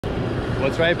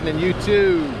What's ripening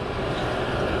YouTube?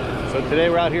 So today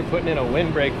we're out here putting in a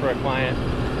windbreak for a client,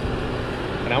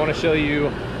 and I want to show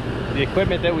you the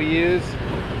equipment that we use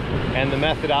and the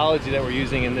methodology that we're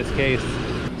using in this case.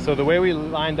 So the way we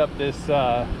lined up this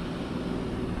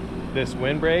this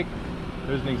windbreak,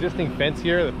 there's an existing fence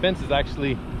here. The fence is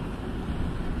actually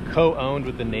co-owned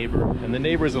with the neighbor, and the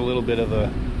neighbor is a little bit of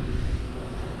a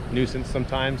nuisance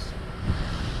sometimes.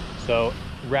 So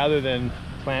rather than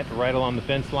plant right along the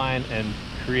fence line and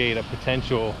create a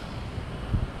potential,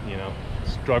 you know,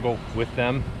 struggle with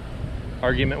them,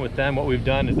 argument with them, what we've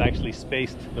done is actually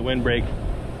spaced the windbreak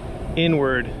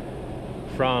inward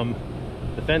from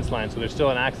the fence line. So there's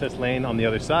still an access lane on the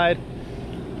other side.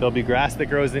 There'll be grass that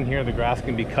grows in here. The grass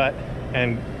can be cut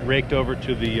and raked over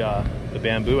to the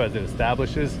bamboo as it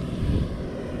establishes.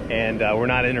 And we're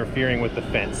not interfering with the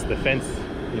fence. The fence,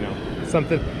 you know,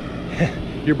 something,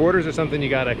 your borders are something you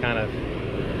gotta kind of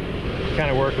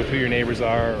work with who your neighbors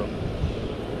are,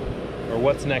 or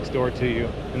what's next door to you.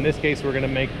 In this case, we're gonna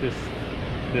make this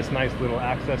nice little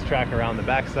access track around the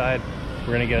backside.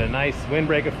 We're gonna get a nice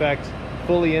windbreak effect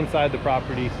fully inside the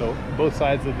property, so both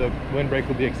sides of the windbreak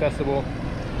will be accessible.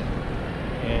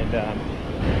 And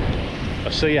I'll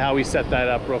show you how we set that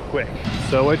up real quick.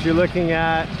 So what you're looking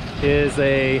at is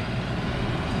the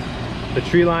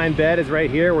tree line bed is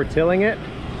right here. We're tilling it.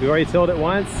 We already tilled it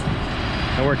once,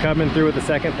 and we're coming through with the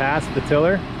second pass of the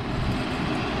tiller.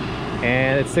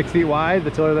 And it's 6 feet wide,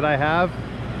 the tiller that I have,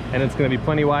 and it's gonna be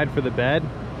plenty wide for the bed.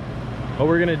 What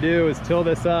we're gonna do is till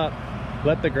this up,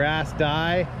 let the grass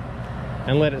die,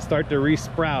 and let it start to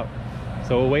re-sprout.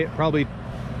 So we'll wait probably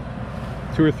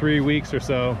 2 or 3 weeks or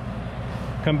so,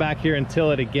 come back here and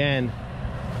till it again,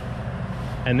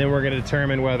 and then we're going to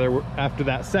determine whether after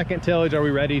that second tillage, are we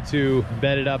ready to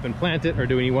bed it up and plant it, or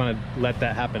do we want to let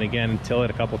that happen again and till it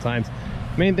a couple times.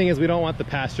 Main thing is we don't want the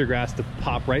pasture grass to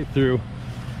pop right through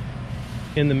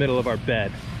in the middle of our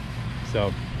bed.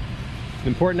 So it's an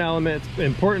important element. It's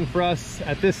important for us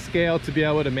at this scale to be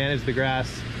able to manage the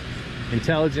grass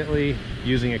intelligently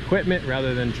using equipment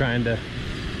rather than trying to,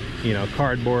 you know,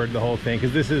 cardboard the whole thing,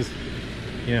 because this is,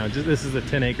 you know, this is a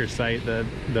 10-acre site. The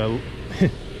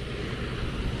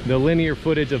the linear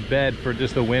footage of bed for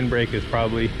just a windbreak is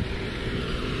probably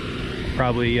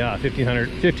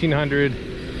 1500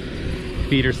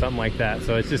 feet or something like that.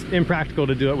 So it's just impractical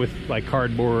to do it with like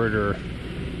cardboard or,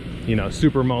 you know,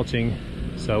 super mulching.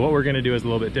 So what we're going to do is a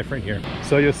little bit different here.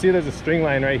 So you'll see there's a string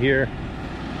line right here.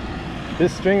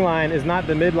 This string line is not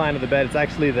the midline of the bed, it's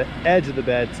actually the edge of the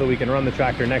bed, so we can run the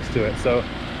tractor next to it. So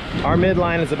our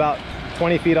midline is about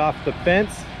 20 feet off the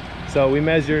fence. So we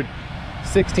measured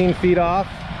 16 feet off,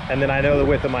 and then I know the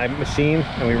width of my machine,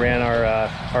 and we ran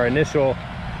our initial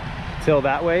till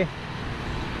that way.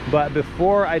 But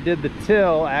before I did the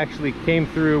till, I actually came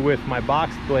through with my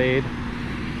box blade.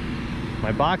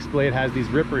 My box blade has these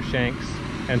ripper shanks,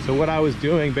 and so what I was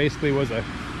doing basically was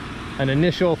an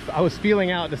initial, I was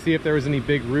feeling out to see if there was any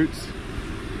big roots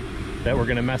that were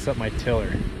gonna mess up my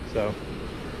tiller. So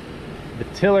the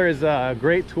tiller is a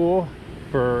great tool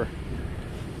for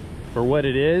what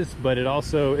it is, but it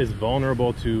also is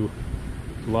vulnerable to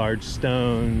large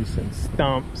stones and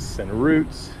stumps and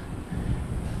roots.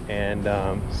 And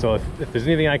so if there's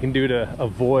anything I can do to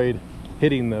avoid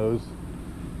hitting those,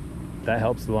 that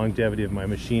helps the longevity of my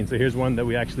machine. So here's one that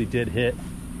we actually did hit.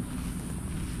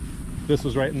 This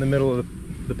was right in the middle of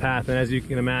the path, and as you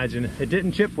can imagine, it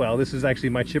didn't chip well. This is actually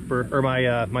my chipper, or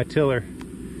my tiller.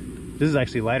 This is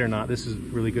actually lighter knot. This is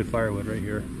really good firewood right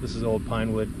here. This is old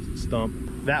pine wood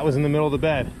stump. That was in the middle of the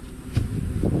bed,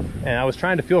 and I was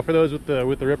trying to feel for those with the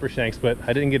ripper shanks, but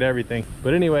I didn't get everything.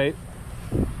 But anyway,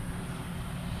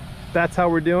 that's how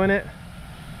we're doing it.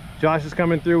 Josh is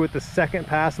coming through with the second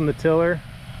pass on the tiller.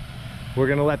 We're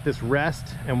gonna let this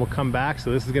rest and we'll come back.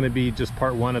 So this is gonna be just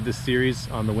part 1 of this series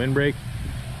on the windbreak.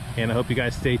 And I hope you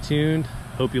guys stay tuned.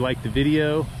 Hope you liked the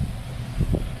video,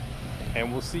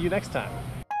 and we'll see you next time.